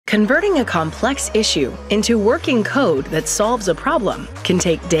Converting a complex issue into working code that solves a problem can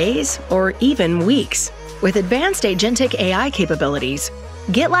take days or even weeks. With advanced agentic AI capabilities,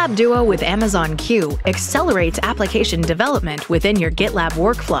 GitLab Duo with Amazon Q accelerates application development within your GitLab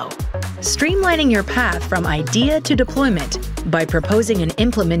workflow, streamlining your path from idea to deployment by proposing an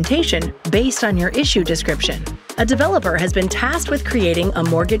implementation based on your issue description. A developer has been tasked with creating a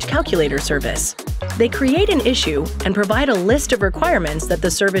mortgage calculator service. They create an issue and provide a list of requirements that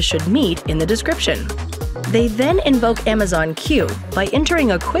the service should meet in the description. They then invoke Amazon Q by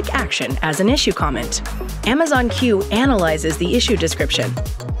entering a quick action as an issue comment. Amazon Q analyzes the issue description,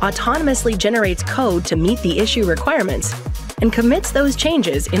 autonomously generates code to meet the issue requirements, and commits those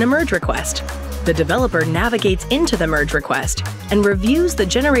changes in a merge request. The developer navigates into the merge request and reviews the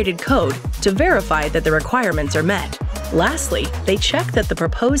generated code to verify that the requirements are met. Lastly, they check that the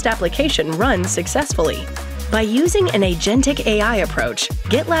proposed application runs successfully. By using an agentic AI approach,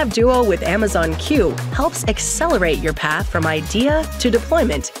 GitLab Duo with Amazon Q helps accelerate your path from idea to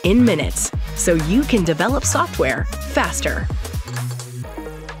deployment in minutes, so you can develop software faster.